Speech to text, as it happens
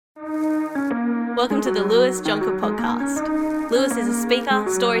Welcome to the Lewis Jonker podcast. Lewis is a speaker,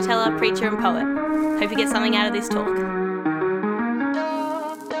 storyteller, preacher and poet. Hope you get something out of this talk.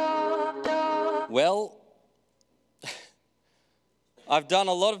 Well, I've done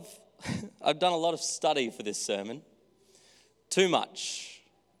a lot of study for this sermon. Too much.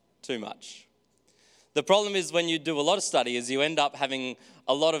 The problem is when you do a lot of study is you end up having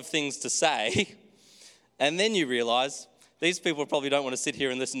a lot of things to say, and then you realise these people probably don't want to sit here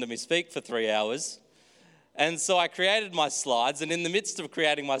and listen to me speak for 3 hours. And so I created my slides, and in the midst of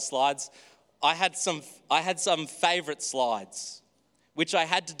creating my slides, I had some favourite slides, which I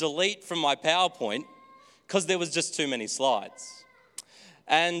had to delete from my PowerPoint because there was just too many slides.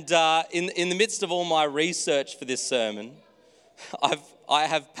 And in the midst of all my research for this sermon, I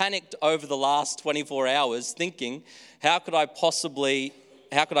have panicked over the last 24 hours thinking, how could I possibly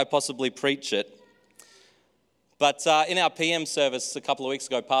preach it? But in our PM service a couple of weeks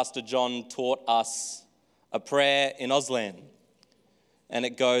ago, Pastor John taught us a prayer in Auslan. And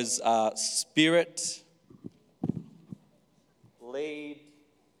it goes, Spirit, lead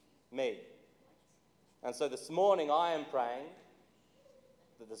me. And so this morning I am praying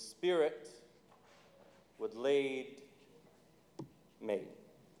that the Spirit would lead me.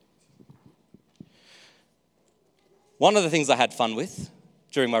 One of the things I had fun with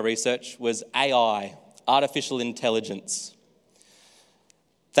during my research was AI, artificial intelligence.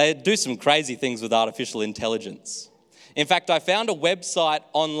 They do some crazy things with artificial intelligence. In fact, I found a website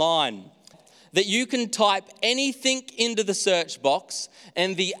online that you can type anything into the search box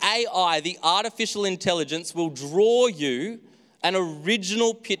and the AI, the artificial intelligence, will draw you an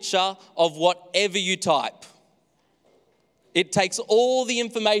original picture of whatever you type. It takes all the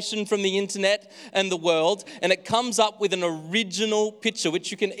information from the internet and the world, and it comes up with an original picture,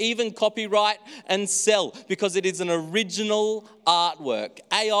 which you can even copyright and sell because it is an original artwork,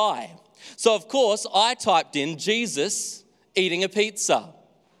 AI. So, of course, I typed in Jesus eating a pizza.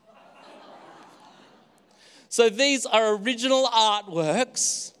 So these are original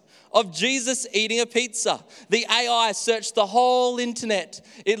artworks of Jesus eating a pizza. The AI searched the whole internet.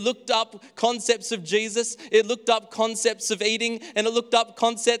 It looked up concepts of Jesus, it looked up concepts of eating, and it looked up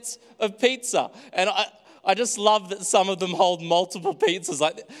concepts of pizza. And I just love that some of them hold multiple pizzas.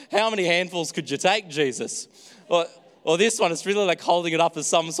 Like, how many handfuls could you take, Jesus? Or this one, it's really like holding it up as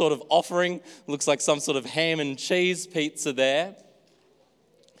some sort of offering. Looks like some sort of ham and cheese pizza there.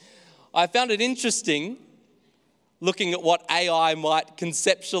 I found it interesting looking at what AI might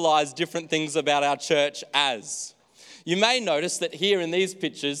conceptualize different things about our church as. You may notice that here in these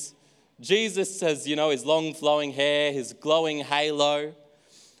pictures, Jesus has, his long flowing hair, his glowing halo,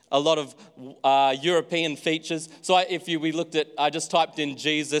 a lot of European features. So I just typed in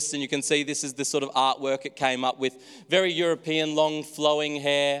Jesus, and you can see this is the sort of artwork it came up with. Very European, long flowing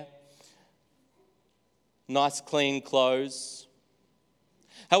hair, nice clean clothes.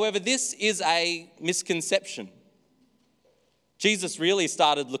 However, this is a misconception. Jesus really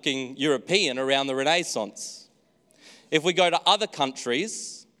started looking European around the Renaissance. If we go to other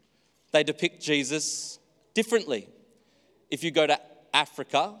countries, they depict Jesus differently. If you go to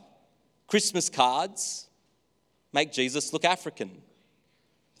Africa, Christmas cards make Jesus look African.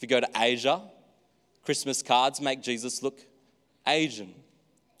 If you go to Asia, Christmas cards make Jesus look Asian.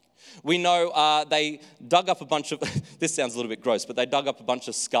 We know they dug up a bunch of, this sounds a little bit gross, but they dug up a bunch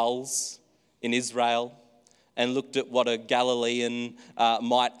of skulls in Israel and looked at what a Galilean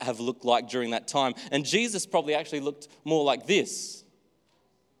might have looked like during that time. And Jesus probably actually looked more like this.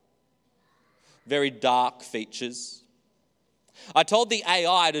 Very dark features. I told the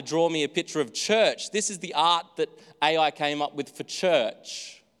AI to draw me a picture of church. This is the art that AI came up with for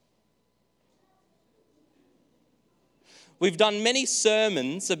church. We've done many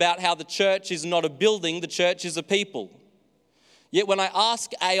sermons about how the church is not a building, the church is a people. Yet when I ask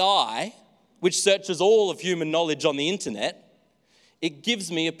AI, which searches all of human knowledge on the internet, it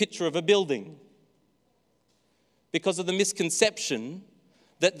gives me a picture of a building because of the misconception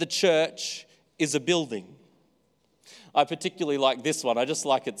that the church is a building. I particularly like this one. I just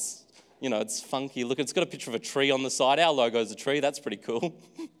like it's funky look. It's got a picture of a tree on the side. Our logo's a tree. That's pretty cool.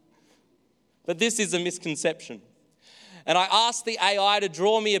 But this is a misconception. And I asked the AI to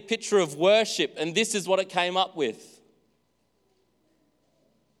draw me a picture of worship, and this is what it came up with.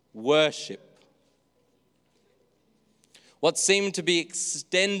 Worship. What seemed to be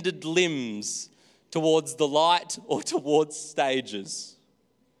extended limbs towards the light or towards stages.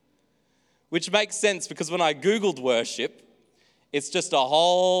 Which makes sense because when I Googled worship, it's just a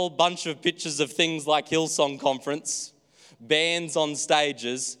whole bunch of pictures of things like Hillsong Conference, bands on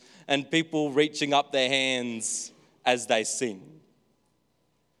stages, and people reaching up their hands as they sing.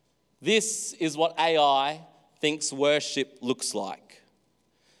 This is what AI thinks worship looks like.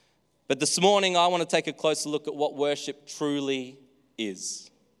 But this morning, I want to take a closer look at what worship truly is.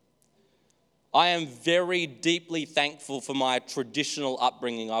 I am very deeply thankful for my traditional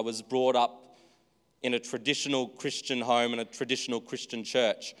upbringing. I was brought up in a traditional Christian home and a traditional Christian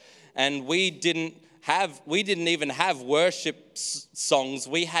church. And we didn't even have worship songs,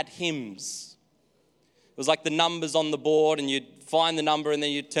 we had hymns. It was like the numbers on the board, and you'd find the number and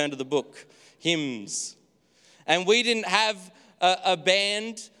then you'd turn to the book. Hymns. And we didn't have a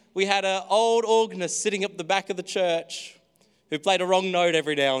band. We had an old organist sitting up the back of the church who played a wrong note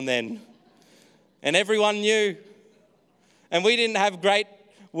every now and then. And everyone knew. And we didn't have great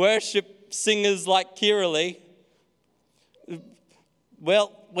worship singers like Kira Lee.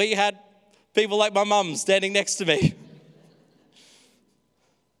 Well, we had people like my mum standing next to me.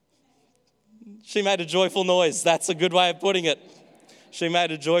 She made a joyful noise. That's a good way of putting it. She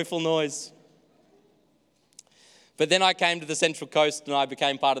made a joyful noise. But then I came to the Central Coast and I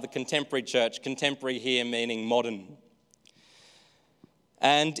became part of the contemporary church. Contemporary here meaning modern.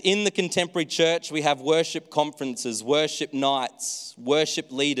 And in the contemporary church, we have worship conferences, worship nights,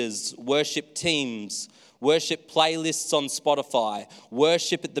 worship leaders, worship teams, worship playlists on Spotify,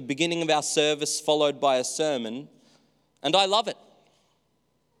 worship at the beginning of our service followed by a sermon, and I love it.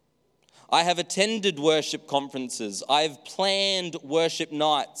 I have attended worship conferences. I've planned worship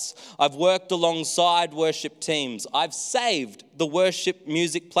nights. I've worked alongside worship teams. I've saved the worship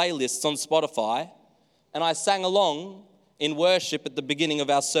music playlists on Spotify, and I sang along in worship at the beginning of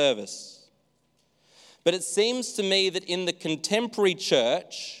our service. But it seems to me that in the contemporary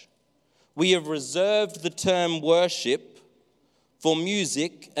church, we have reserved the term worship for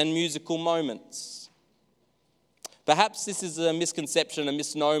music and musical moments. Perhaps this is a misconception, a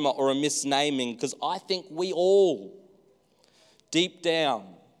misnomer, or a misnaming, because I think we all, deep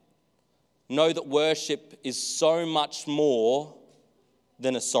down, know that worship is so much more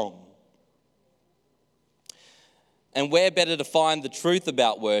than a song. And where better to find the truth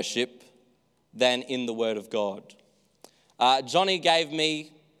about worship than in the Word of God? Johnny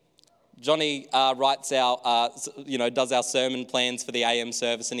writes our, does our sermon plans for the AM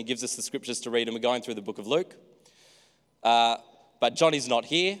service, and he gives us the scriptures to read, and we're going through the book of Luke. But Johnny's not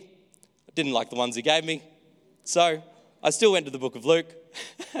here. I didn't like the ones he gave me. So I still went to the book of Luke,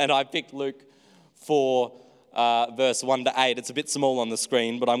 and I picked Luke 4, verse 1 to 8. It's a bit small on the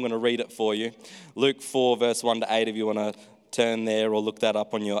screen, but I'm going to read it for you. Luke 4, verse 1 to 8, if you want to turn there or look that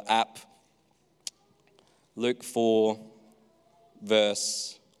up on your app. Luke 4,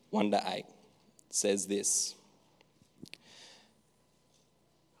 verse 1 to 8 says this.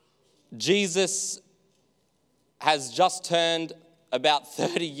 Jesus has just turned about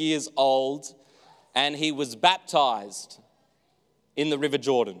 30 years old, and he was baptized in the River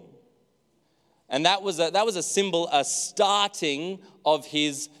Jordan. And that was a symbol, a starting of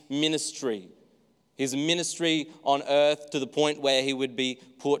his ministry on earth, to the point where he would be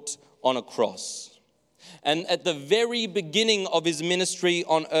put on a cross. And at the very beginning of his ministry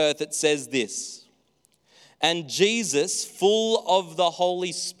on earth, it says this: and Jesus, full of the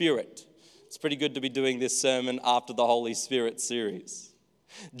Holy Spirit. It's pretty good to be doing this sermon after the Holy Spirit series.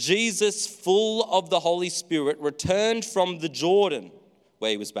 Jesus, full of the Holy Spirit, returned from the Jordan,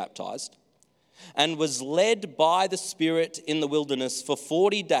 where he was baptized, and was led by the Spirit in the wilderness for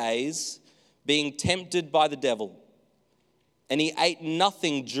 40 days, being tempted by the devil. And he ate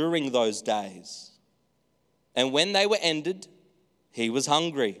nothing during those days. And when they were ended, he was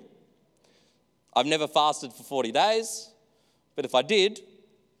hungry. I've never fasted for 40 days, but if I did,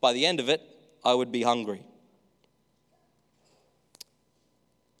 by the end of it, I would be hungry.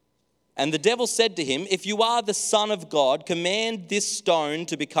 And the devil said to him, if you are the Son of God, command this stone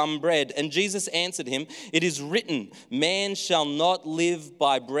to become bread. And Jesus answered him, it is written, man shall not live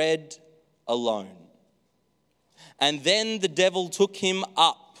by bread alone. And then the devil took him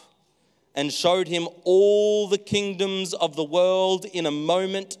up and showed him all the kingdoms of the world in a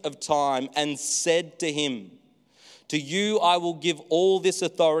moment of time, and said to him, to you I will give all this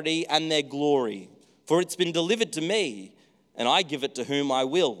authority and their glory, for it's been delivered to me, and I give it to whom I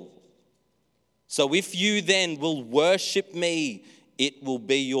will. So if you then will worship me, it will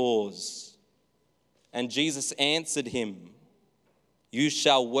be yours. And Jesus answered him, you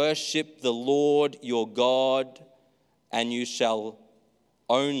shall worship the Lord your God, and you shall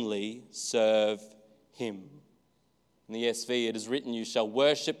only serve him. In the ESV, it is written, you shall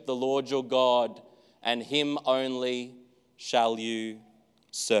worship the Lord your God, and him only shall you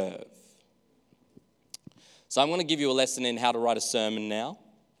serve. So I'm going to give you a lesson in how to write a sermon now.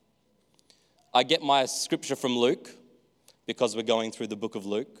 I get my scripture from Luke, because we're going through the book of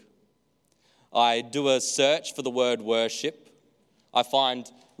Luke. I do a search for the word worship. I find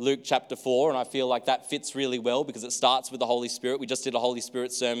Luke chapter 4, and I feel like that fits really well because it starts with the Holy Spirit. We just did a Holy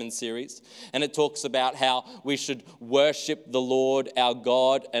Spirit sermon series, and it talks about how we should worship the Lord our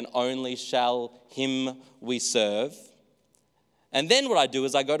God, and only shall him we serve. And then what I do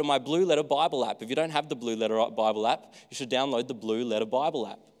is I go to my Blue Letter Bible app. If you don't have the Blue Letter Bible app, you should download the Blue Letter Bible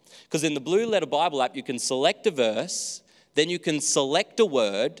app. Because in the Blue Letter Bible app, you can select a verse, then you can select a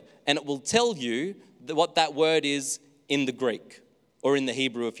word, and it will tell you what that word is in the Greek or in the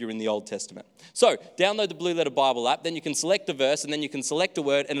Hebrew if you're in the Old Testament. So download the Blue Letter Bible app, then you can select a verse, and then you can select a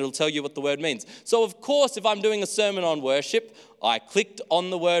word, and it'll tell you what the word means. So of course, if I'm doing a sermon on worship, I clicked on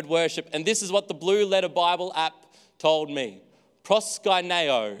the word worship, and this is what the Blue Letter Bible app told me.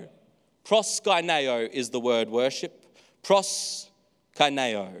 Proskaineo. Proskaineo is the word worship.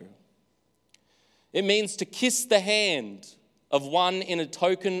 Proskaineo. It means to kiss the hand of one in a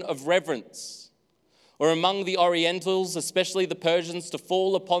token of reverence. Or among the Orientals, especially the Persians, to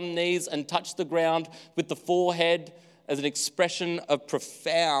fall upon knees and touch the ground with the forehead as an expression of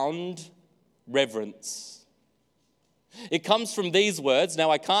profound reverence. It comes from these words.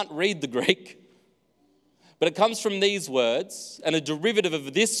 Now, I can't read the Greek, but it comes from these words and a derivative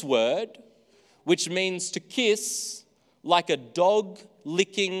of this word, which means to kiss like a dog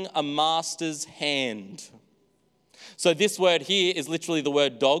licking a master's hand. So this word here is literally the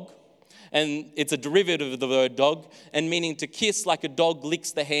word dog, and it's a derivative of the word dog, and meaning to kiss like a dog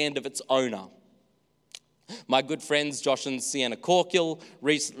licks the hand of its owner. My good friends Josh and Sienna Corkill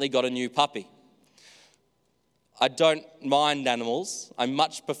recently got a new puppy. I don't mind animals. I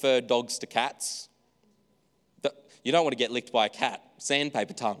much prefer dogs to cats. You don't want to get licked by a cat.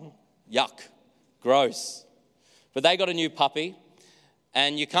 Sandpaper tongue. Yuck. Gross. But they got a new puppy,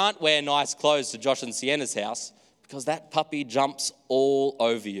 and you can't wear nice clothes to Josh and Sienna's house because that puppy jumps all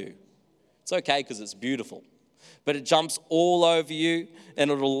over you. It's okay because it's beautiful, but it jumps all over you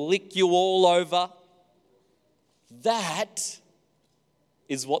and it'll lick you all over. That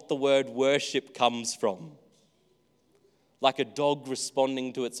is what the word worship comes from. Like a dog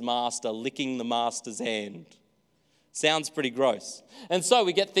responding to its master, licking the master's hand. Sounds pretty gross. And so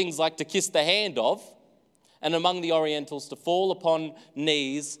we get things like to kiss the hand of, and among the Orientals, to fall upon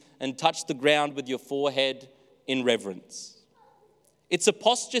knees and touch the ground with your forehead in reverence. It's a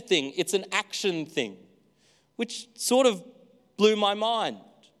posture thing. It's an action thing, which sort of blew my mind.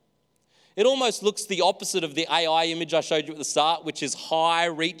 It almost looks the opposite of the AI image I showed you at the start, which is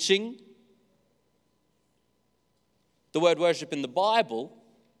high-reaching. The word worship in the Bible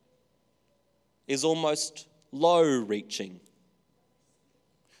is almost low-reaching,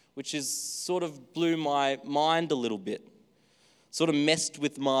 which is sort of blew my mind a little bit, sort of messed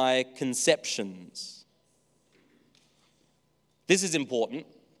with my conceptions. This is important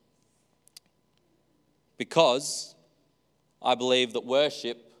because I believe that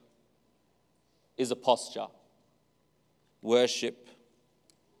worship is a posture. Worship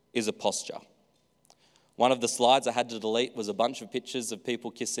is a posture. One of the slides I had to delete was a bunch of pictures of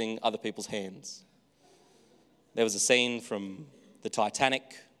people kissing other people's hands. There was a scene from the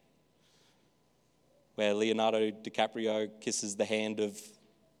Titanic where Leonardo DiCaprio kisses the hand of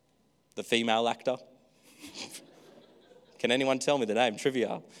the female actor. Can anyone tell me the name?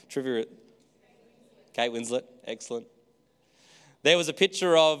 Trivia. Kate Winslet. Excellent. There was a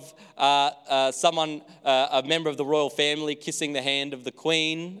picture of someone, a member of the royal family, kissing the hand of the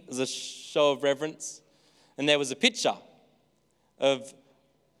Queen as a show of reverence. And there was a picture of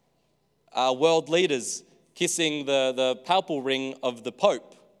world leaders kissing the papal ring of the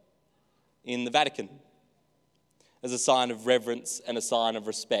Pope in the Vatican as a sign of reverence and a sign of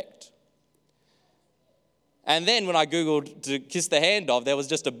respect. And then when I Googled to kiss the hand of, there was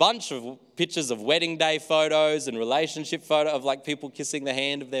just a bunch of pictures of wedding day photos and relationship photos of like people kissing the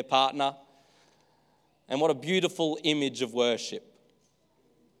hand of their partner. And what a beautiful image of worship.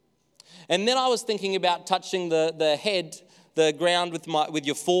 And then I was thinking about touching the head, the ground with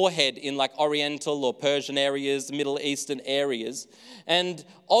your forehead in like Oriental or Persian areas, Middle Eastern areas. And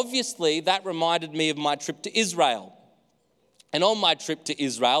obviously that reminded me of my trip to Israel. And on my trip to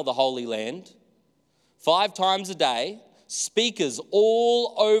Israel, the Holy Land, 5 times a day, speakers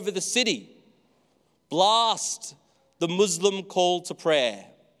all over the city blast the Muslim call to prayer.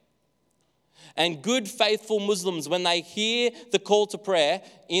 And good, faithful Muslims, when they hear the call to prayer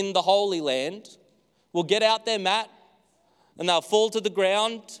in the Holy Land, will get out their mat and they'll fall to the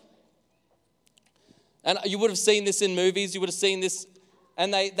ground. And you would have seen this in movies, you would have seen this,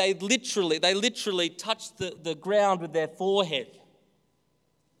 and they literally touch the ground with their forehead.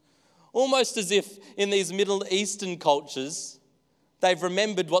 Almost as if in these Middle Eastern cultures, They've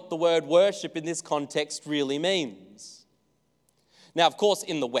remembered what the word worship in this context really means. Now, of course,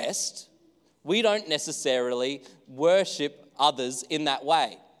 in the West, we don't necessarily worship others in that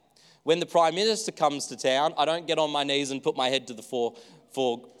way. When the Prime Minister comes to town, I don't get on my knees and put my head to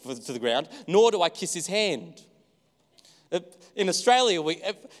the ground, nor do I kiss his hand. In Australia, we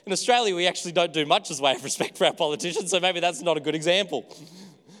actually don't do much as way of respect for our politicians, so maybe that's not a good example.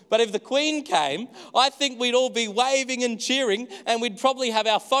 But if the Queen came, I think we'd all be waving and cheering, and we'd probably have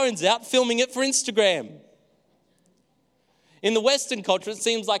our phones out filming it for Instagram. In the Western culture, it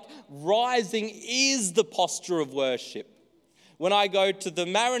seems like rising is the posture of worship. When I go to the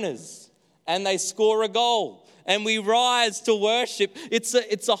Mariners and they score a goal and we rise to worship, it's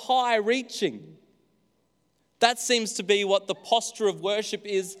a high reaching. That seems to be what the posture of worship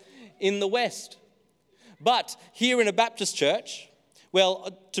is in the West. But here in a Baptist church,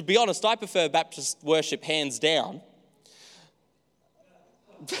 well, to be honest, I prefer Baptist worship hands down.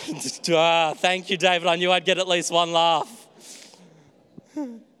 Thank you, David. I knew I'd get at least one laugh.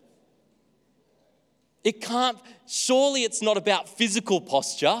 Surely it's not about physical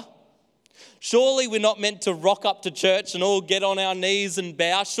posture. Surely we're not meant to rock up to church and all get on our knees and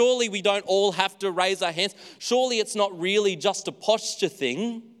bow. Surely we don't all have to raise our hands. Surely it's not really just a posture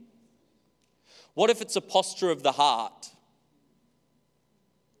thing. What if it's a posture of the heart?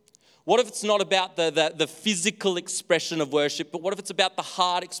 What if it's not about the physical expression of worship, but what if it's about the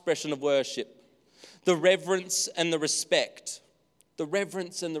heart expression of worship? The reverence and the respect. The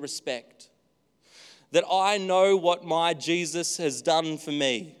reverence and the respect. That I know what my Jesus has done for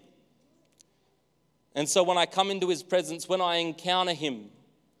me. And so when I come into his presence, when I encounter him,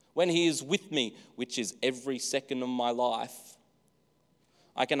 when he is with me, which is every second of my life,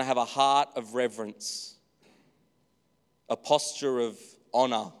 I can have a heart of reverence, a posture of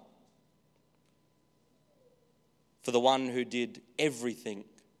honor for the one who did everything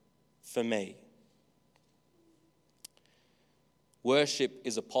for me. Worship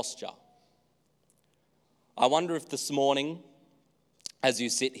is a posture. I wonder if this morning, as you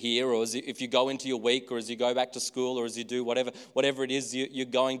sit here, or if you go into your week, or as you go back to school, or as you do whatever it is you're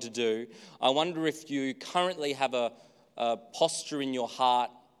going to do, I wonder if you currently have a posture in your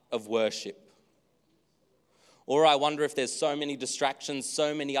heart of worship. Or I wonder if there's so many distractions,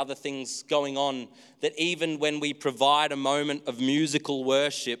 so many other things going on, that even when we provide a moment of musical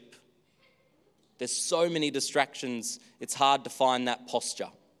worship, there's so many distractions, it's hard to find that posture.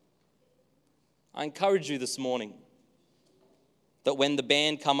 I encourage you this morning that when the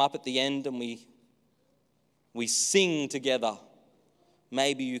band come up at the end and we sing together,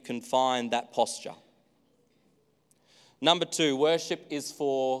 maybe you can find that posture. Number 2, worship is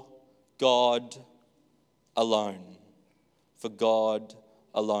for God alone. For God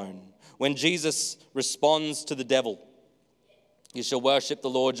alone. When Jesus responds to the devil, you shall worship the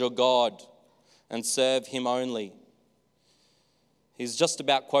Lord your God and serve him only. He's just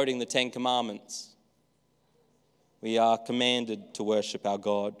about quoting the 10 Commandments. We are commanded to worship our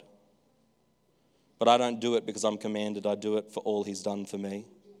God. But I don't do it because I'm commanded. I do it for all he's done for me.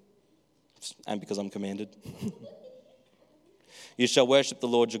 And because I'm commanded. You shall worship the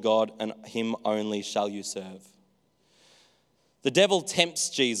Lord your God, and him only shall you serve. The devil tempts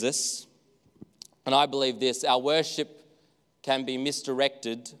Jesus, and I believe this: our worship can be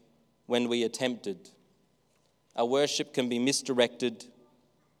misdirected when we are tempted. Our worship can be misdirected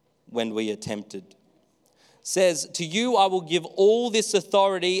when we are tempted. Says, to you I will give all this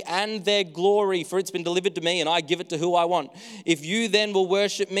authority and their glory, for it's been delivered to me, and I give it to who I want. If you then will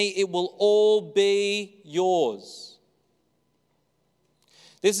worship me, it will all be yours.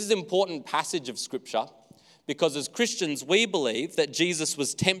 This is an important passage of Scripture because as Christians, we believe that Jesus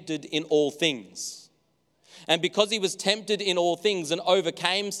was tempted in all things. And because he was tempted in all things and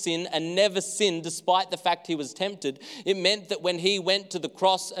overcame sin and never sinned despite the fact he was tempted, it meant that when he went to the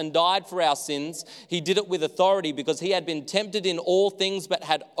cross and died for our sins, he did it with authority because he had been tempted in all things but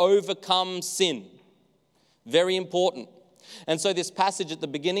had overcome sin. Very important. And so this passage at the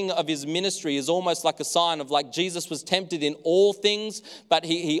beginning of his ministry is almost like a sign of like Jesus was tempted in all things, but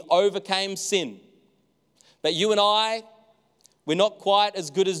he overcame sin. But you and I, we're not quite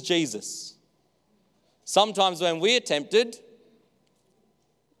as good as Jesus. Sometimes when we're tempted,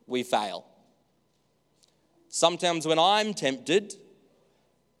 we fail. Sometimes when I'm tempted,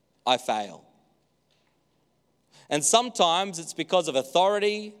 I fail. And sometimes it's because of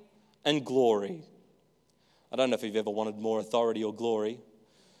authority and glory. I don't know if you've ever wanted more authority or glory.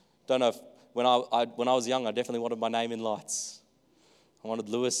 Don't know if when I was young, I definitely wanted my name in lights. I wanted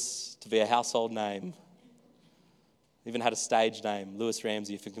Lewis to be a household name. Even had a stage name, Lewis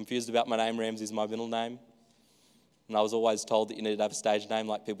Ramsey. If you're confused about my name, Ramsey is my middle name. And I was always told that you needed to have a stage name,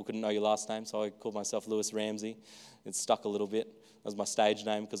 like people couldn't know your last name, so I called myself Lewis Ramsey. It stuck a little bit. That was my stage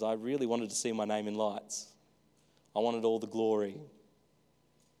name because I really wanted to see my name in lights. I wanted all the glory.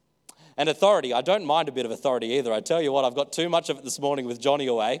 And authority, I don't mind a bit of authority either. I tell you what, I've got too much of it this morning with Johnny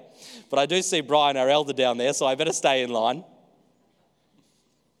away, but I do see Brian, our elder, down there, so I better stay in line.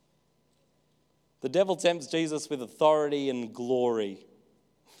 The devil tempts Jesus with authority and glory.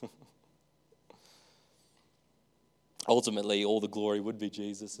 Ultimately, all the glory would be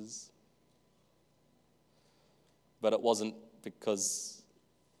Jesus's. But it wasn't because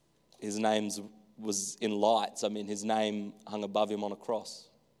his name was in lights. I mean, his name hung above him on a cross.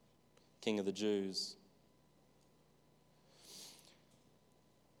 King of the Jews.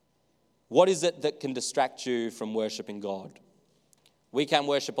 What is it that can distract you from worshipping God? We can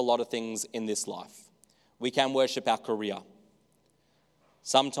worship a lot of things in this life. We can worship our career.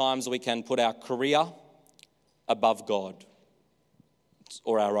 Sometimes we can put our career above God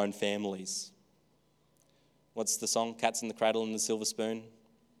or our own families. What's the song? Cats in the Cradle and the Silver Spoon.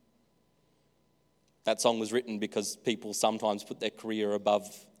 That song was written because people sometimes put their career above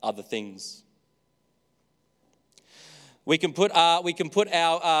other things. We can put our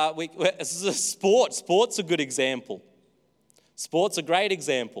this is sport. Sport's a good example. Sport's a great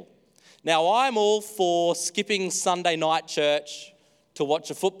example. Now, I'm all for skipping Sunday night church to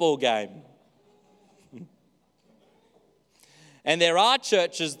watch a football game. And there are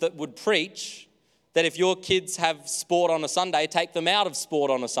churches that would preach that if your kids have sport on a Sunday, take them out of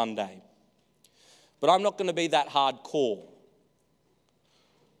sport on a Sunday. But I'm not going to be that hardcore.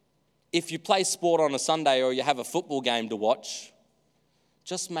 If you play sport on a Sunday or you have a football game to watch,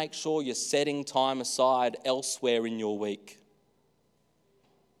 just make sure you're setting time aside elsewhere in your week.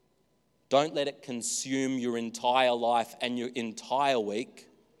 Don't let it consume your entire life and your entire week.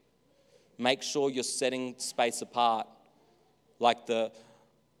 Make sure you're setting space apart, like the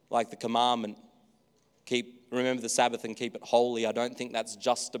commandment. Remember the Sabbath and keep it holy. I don't think that's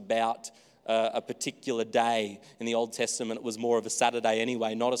just about a particular day. In the Old Testament, it was more of a Saturday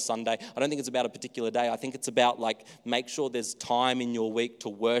anyway, not a Sunday. I don't think it's about a particular day. I think it's about make sure there's time in your week to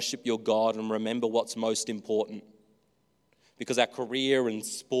worship your God and remember what's most important. Because our career and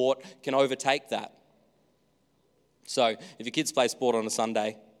sport can overtake that. So if your kids play sport on a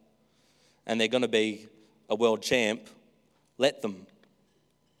Sunday and they're going to be a world champ, let them.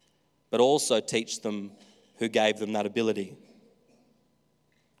 But also teach them who gave them that ability.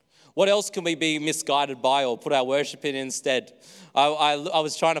 What else can we be misguided by or put our worship in instead? I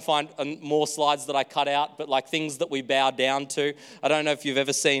was trying to find more slides that I cut out, but things that we bow down to. I don't know if you've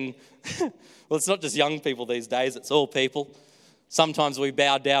ever seen, well, it's not just young people these days, it's all people. Sometimes we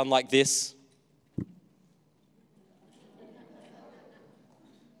bow down like this.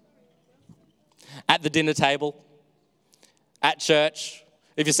 At the dinner table, at church.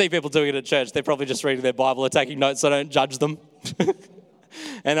 If you see people doing it at church, they're probably just reading their Bible or taking notes, so don't judge them.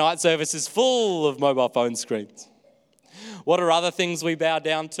 And night service is full of mobile phone screens. What are other things we bow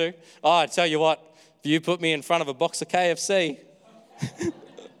down to? Oh, I tell you what, if you put me in front of a box of KFC,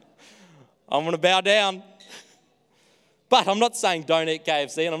 I'm going to bow down. But I'm not saying don't eat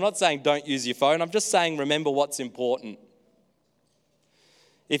KFC, and I'm not saying don't use your phone. I'm just saying remember what's important.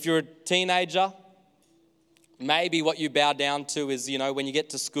 If you're a teenager, maybe what you bow down to is, when you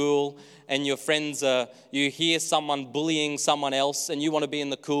get to school and your friends you hear someone bullying someone else and you want to be in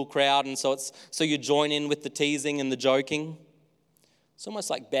the cool crowd, and so you join in with the teasing and the joking. It's almost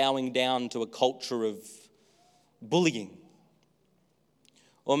like bowing down to a culture of bullying.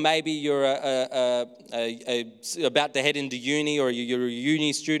 Or maybe you're about to head into uni, or you're a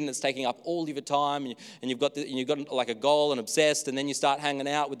uni student that's taking up all of your time, and you've got like a goal and obsessed, and then you start hanging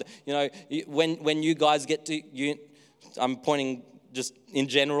out with when you guys get to uni. I'm pointing just in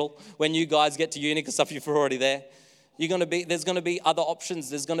general. When you guys get to uni, because some of you are already there, there's going to be other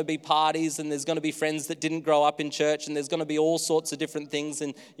options. There's going to be parties, and there's going to be friends that didn't grow up in church, and there's going to be all sorts of different things,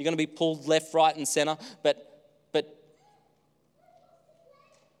 and you're going to be pulled left, right, and center. But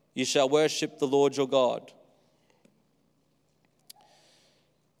you shall worship the Lord your God.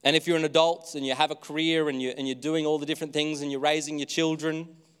 And if you're an adult and you have a career and you're doing all the different things and you're raising your children,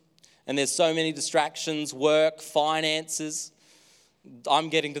 and there's so many distractions, work, finances. I'm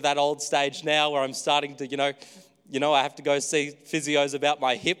getting to that old stage now where I'm starting to, I have to go see physios about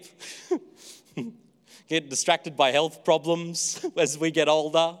my hip. Get distracted by health problems as we get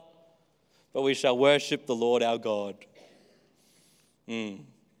older. But we shall worship the Lord our God.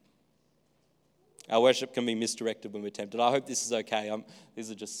 Our worship can be misdirected when we're tempted. I hope this is okay.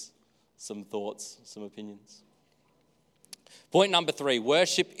 These are just some thoughts, some opinions. Point number 3,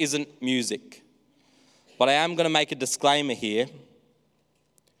 worship isn't music. But I am going to make a disclaimer here.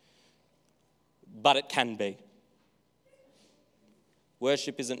 But it can be.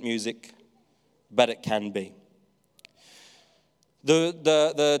 Worship isn't music, but it can be.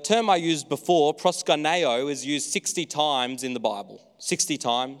 The term I used before, proskuneo, is used 60 times in the Bible. 60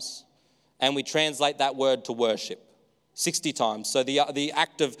 times. And we translate that word to worship. 60 times. So the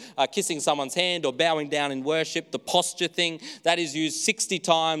act of kissing someone's hand or bowing down in worship, the posture thing, that is used 60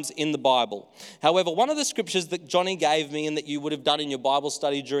 times in the Bible. However, one of the scriptures that Johnny gave me and that you would have done in your Bible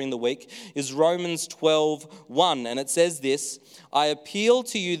study during the week is Romans 12:1. And it says this, I appeal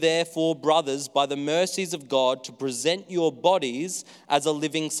to you therefore, brothers, by the mercies of God, to present your bodies as a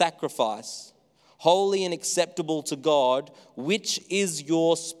living sacrifice, holy and acceptable to God, which is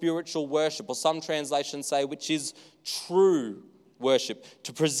your spiritual worship. Or some translations say, which is true worship.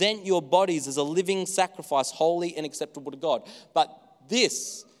 To present your bodies as a living sacrifice, holy and acceptable to God. But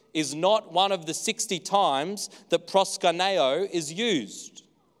this is not one of the 60 times that proskuneo is used.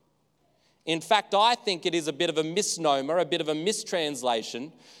 In fact, I think it is a bit of a misnomer, a bit of a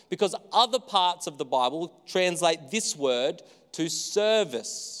mistranslation, because other parts of the Bible translate this word to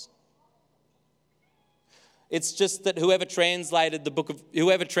service. It's just that whoever translated the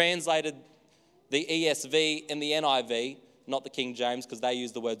ESV and the NIV, not the King James because they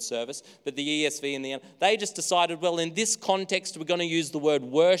use the word service, but the ESV and the NIV, they just decided, well, in this context, we're going to use the word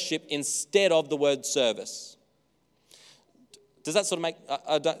worship instead of the word service. Does that sort of make,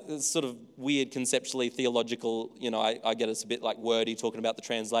 it's sort of weird conceptually, theological, I get it's a bit like wordy talking about the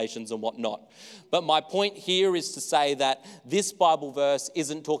translations and whatnot. But my point here is to say that this Bible verse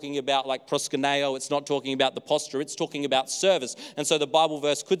isn't talking about like proskuneo, it's not talking about the posture, it's talking about service. And so the Bible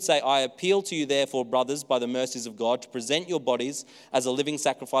verse could say, I appeal to you therefore, brothers, by the mercies of God, to present your bodies as a living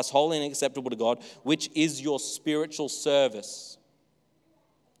sacrifice, holy and acceptable to God, which is your spiritual service.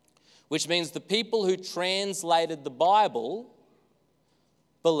 Which means the people who translated the Bible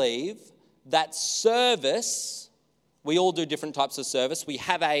believe that service, we all do different types of service. We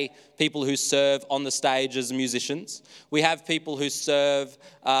have people who serve on the stage as musicians. We have people who serve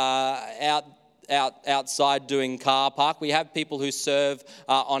outside doing car park. We have people who serve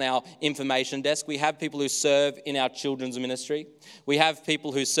on our information desk. We have people who serve in our children's ministry. We have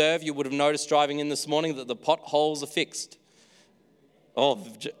people who serve. You would have noticed driving in this morning that the potholes are fixed.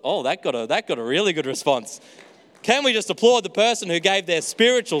 Oh, that got a really good response. Can we just applaud the person who gave their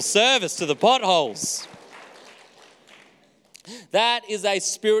spiritual service to the potholes? That is a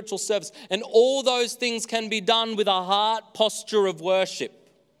spiritual service. And all those things can be done with a heart posture of worship.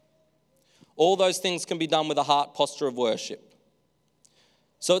 All those things can be done with a heart posture of worship.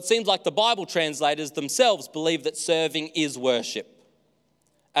 So it seems like the Bible translators themselves believe that serving is worship,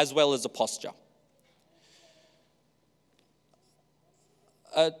 as well as a posture.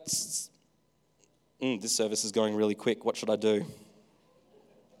 This service is going really quick. What should I do?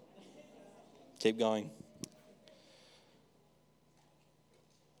 Keep going.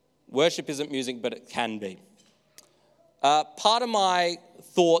 Worship isn't music, but it can be. Part of my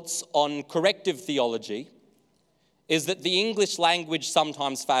thoughts on corrective theology is that the English language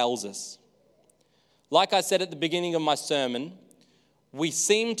sometimes fails us. Like I said at the beginning of my sermon, we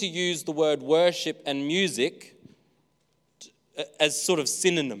seem to use the word worship and music as sort of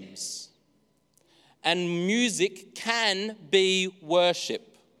synonyms. And music can be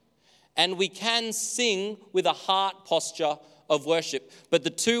worship. And we can sing with a heart posture of worship. But the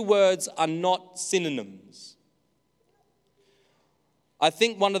two words are not synonyms. I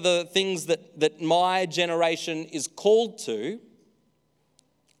think one of the things that my generation is called to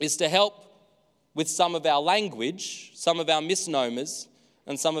is to help with some of our language, some of our misnomers,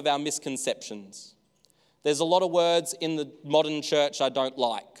 and some of our misconceptions. There's a lot of words in the modern church I don't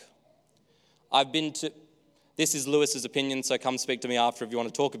like. This is Lewis's opinion, so come speak to me after if you want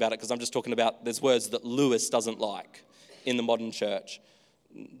to talk about it, because I'm just talking about there's words that Lewis doesn't like in the modern church.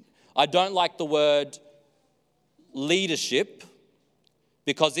 I don't like the word leadership,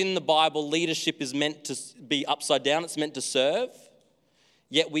 because in the Bible, leadership is meant to be upside down, it's meant to serve.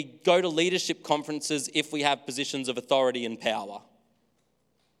 Yet we go to leadership conferences if we have positions of authority and power.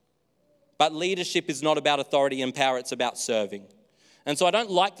 But leadership is not about authority and power, it's about serving. And so I don't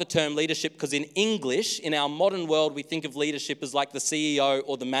like the term leadership because in English, in our modern world, we think of leadership as like the CEO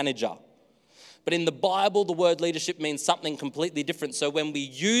or the manager. But in the Bible, the word leadership means something completely different. So when we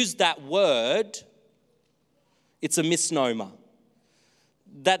use that word, it's a misnomer.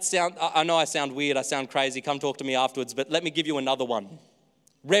 I know I sound weird, I sound crazy, come talk to me afterwards, but let me give you another one.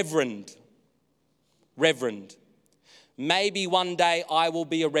 Reverend. Reverend. Maybe one day I will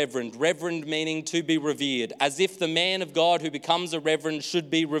be a reverend. Reverend meaning to be revered, as if the man of God who becomes a reverend should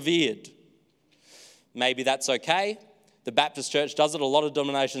be revered. Maybe that's okay. The Baptist Church does it. A lot of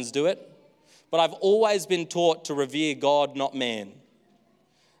denominations do it. But I've always been taught to revere God, not man.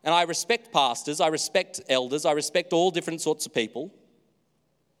 And I respect pastors. I respect elders. I respect all different sorts of people.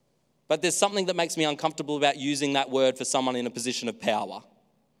 But there's something that makes me uncomfortable about using that word for someone in a position of power.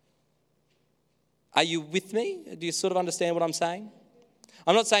 Are you with me? Do you sort of understand what I'm saying?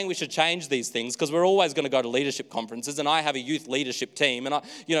 I'm not saying we should change these things, because we're always going to go to leadership conferences, and I have a youth leadership team, and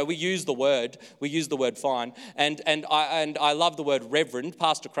we use the word fine, and I love the word reverend.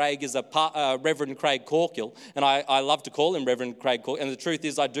 Pastor Craig is Reverend Craig Corkill, and I love to call him Reverend Craig Corkill. And the truth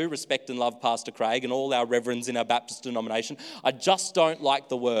is, I do respect and love Pastor Craig and all our reverends in our Baptist denomination. I just don't like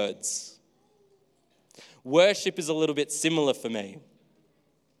the words. Worship is a little bit similar for me.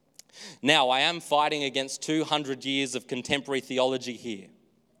 Now, I am fighting against 200 years of contemporary theology here.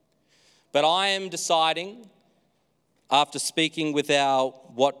 But I am deciding, after speaking with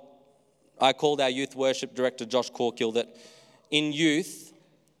what I called our youth worship director, Josh Corkill, that in youth,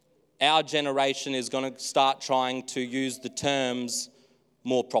 our generation is going to start trying to use the terms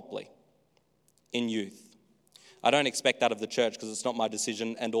more properly in youth. I don't expect that of the church, because it's not my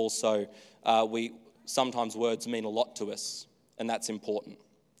decision, and also sometimes words mean a lot to us, and that's important.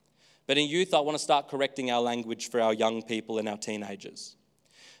 But in youth, I want to start correcting our language for our young people and our teenagers.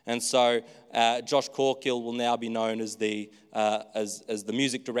 And so Josh Corkill will now be known as the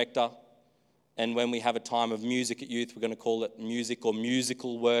music director. And when we have a time of music at youth, we're going to call it music or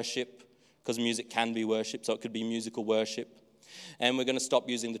musical worship, because music can be worship, so it could be musical worship. And we're going to stop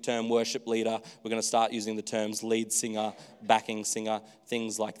using the term worship leader. We're going to start using the terms lead singer, backing singer,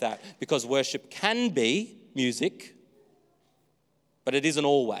 things like that. Because worship can be music, but it isn't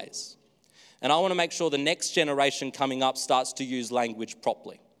always. And I want to make sure the next generation coming up starts to use language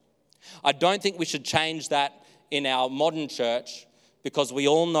properly. I don't think we should change that in our modern church, because we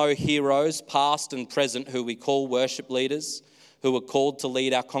all know heroes, past and present, who we call worship leaders, who are called to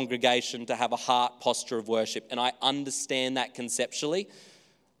lead our congregation to have a heart posture of worship. And I understand that conceptually.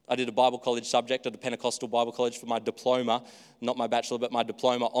 I did a Bible college subject at the Pentecostal Bible College for my diploma, not my bachelor, but my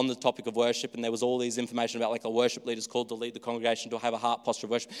diploma on the topic of worship. And there was all these information about like a worship leader is called to lead the congregation to have a heart posture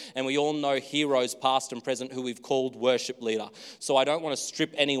of worship. And we all know heroes, past and present, who we've called worship leader. So I don't want to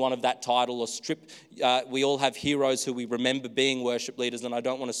strip anyone of that title or we all have heroes who we remember being worship leaders, and I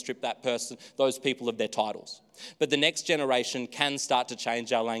don't want to strip those people of their titles. But the next generation can start to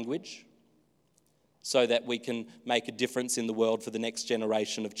change our language, so that we can make a difference in the world for the next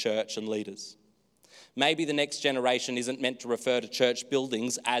generation of church and leaders. Maybe the next generation isn't meant to refer to church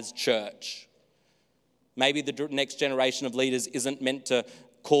buildings as church. Maybe the next generation of leaders isn't meant to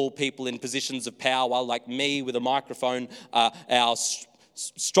call people in positions of power like me with a microphone our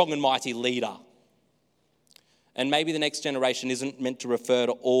strong and mighty leader. And maybe the next generation isn't meant to refer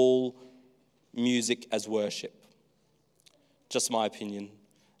to all music as worship. Just my opinion.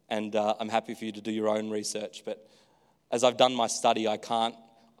 And I'm happy for you to do your own research. But as I've done my study,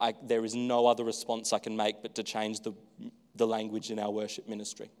 there is no other response I can make but to change the language in our worship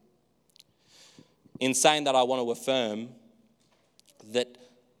ministry. In saying that, I want to affirm that,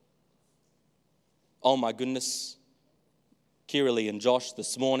 oh my goodness, Kiralee and Josh,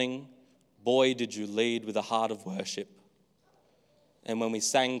 this morning, boy, did you lead with a heart of worship. And when we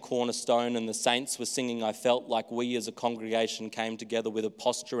sang Cornerstone and the saints were singing, I felt like we as a congregation came together with a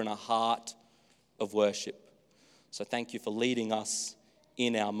posture and a heart of worship. So thank you for leading us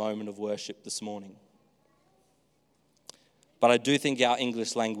in our moment of worship this morning. But I do think our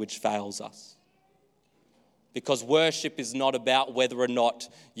English language fails us. Because worship is not about whether or not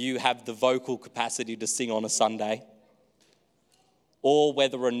you have the vocal capacity to sing on a Sunday, or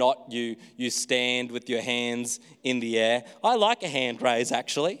whether or not you stand with your hands in the air. I like a hand raise,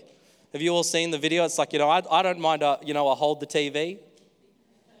 actually. Have you all seen the video? It's like, I don't mind, I hold the TV.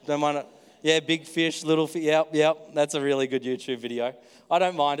 Don't mind it. Yeah, big fish, little fish. Yep. That's a really good YouTube video. I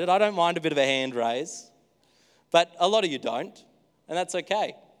don't mind it. I don't mind a bit of a hand raise. But a lot of you don't, and that's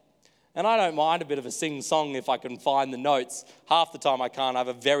okay. And I don't mind a bit of a sing-song if I can find the notes. Half the time I can't. I have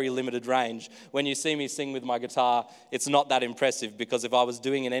a very limited range. When you see me sing with my guitar, it's not that impressive, because if I was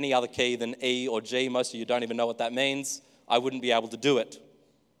doing in any other key than E or G, most of you don't even know what that means, I wouldn't be able to do it.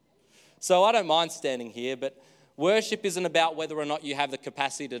 So I don't mind standing here, but worship isn't about whether or not you have the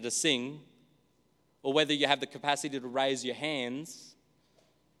capacity to sing or whether you have the capacity to raise your hands.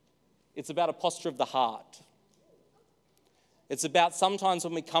 It's about a posture of the heart. It's about sometimes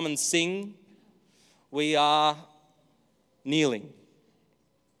when we come and sing, we are kneeling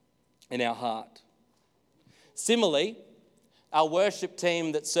in our heart. Similarly, our worship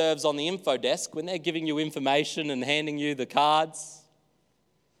team that serves on the info desk, when they're giving you information and handing you the cards,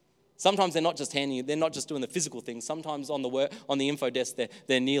 Sometimes they're not just handing you, they're not just doing the physical things. Sometimes on the info desk,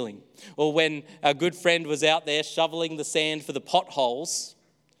 they're kneeling. Or when a good friend was out there shoveling the sand for the potholes,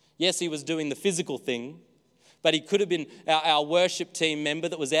 yes, he was doing the physical thing, but he could have been our worship team member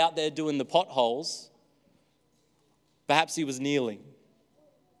that was out there doing the potholes. Perhaps he was kneeling.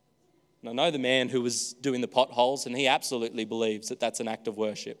 And I know the man who was doing the potholes, and he absolutely believes that that's an act of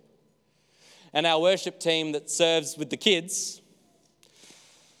worship. And our worship team that serves with the kids,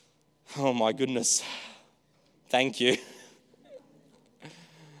 oh my goodness, thank you.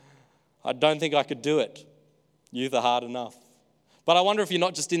 I don't think I could do it. Youth are hard enough. But I wonder if you're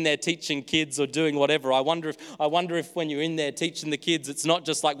not just in there teaching kids or doing whatever. I wonder if when you're in there teaching the kids, it's not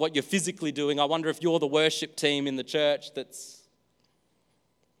just like what you're physically doing. I wonder if you're the worship team in the church that's...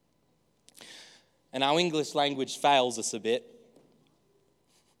 And our English language fails us a bit.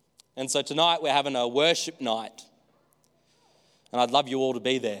 And so tonight we're having a worship night. And I'd love you all to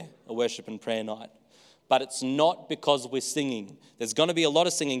be there, a worship and prayer night. But it's not because we're singing. There's going to be a lot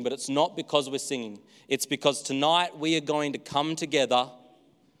of singing, but it's not because we're singing. It's because tonight we are going to come together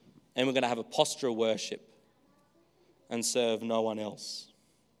and we're going to have a posture of worship and serve no one else.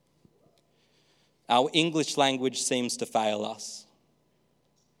 Our English language seems to fail us.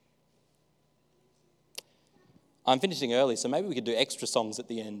 I'm finishing early, so maybe we could do extra songs at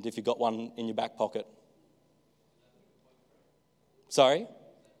the end if you've got one in your back pocket. Sorry?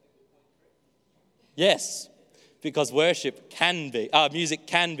 Yes, because music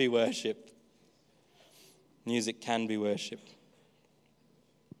can be worship. Music can be worship.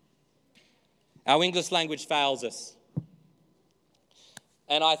 Our English language fails us.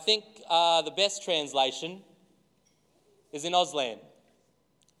 And I think the best translation is in Auslan.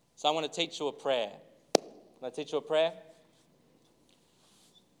 So I want to teach you a prayer. Can I teach you a prayer?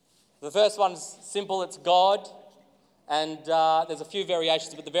 The first one's simple, it's God. And there's a few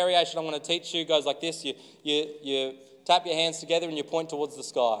variations, but the variation I'm going to teach you goes like this. You tap your hands together and you point towards the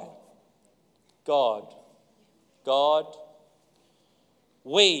sky. God. God.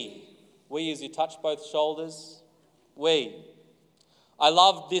 We as you touch both shoulders. We. I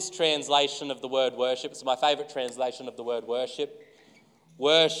love this translation of the word worship. It's my favourite translation of the word worship.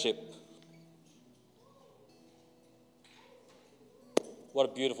 Worship. What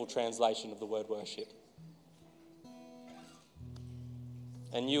a beautiful translation of the word worship.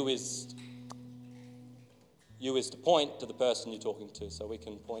 And you is to point to the person you're talking to, so we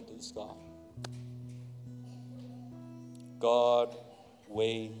can point to the sky. God,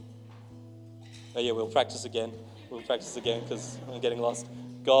 we. Oh yeah, we'll practice again. Because I'm getting lost.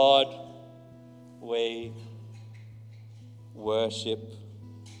 God, we worship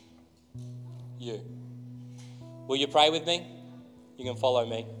you. Will you pray with me? You can follow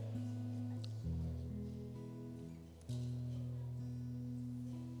me.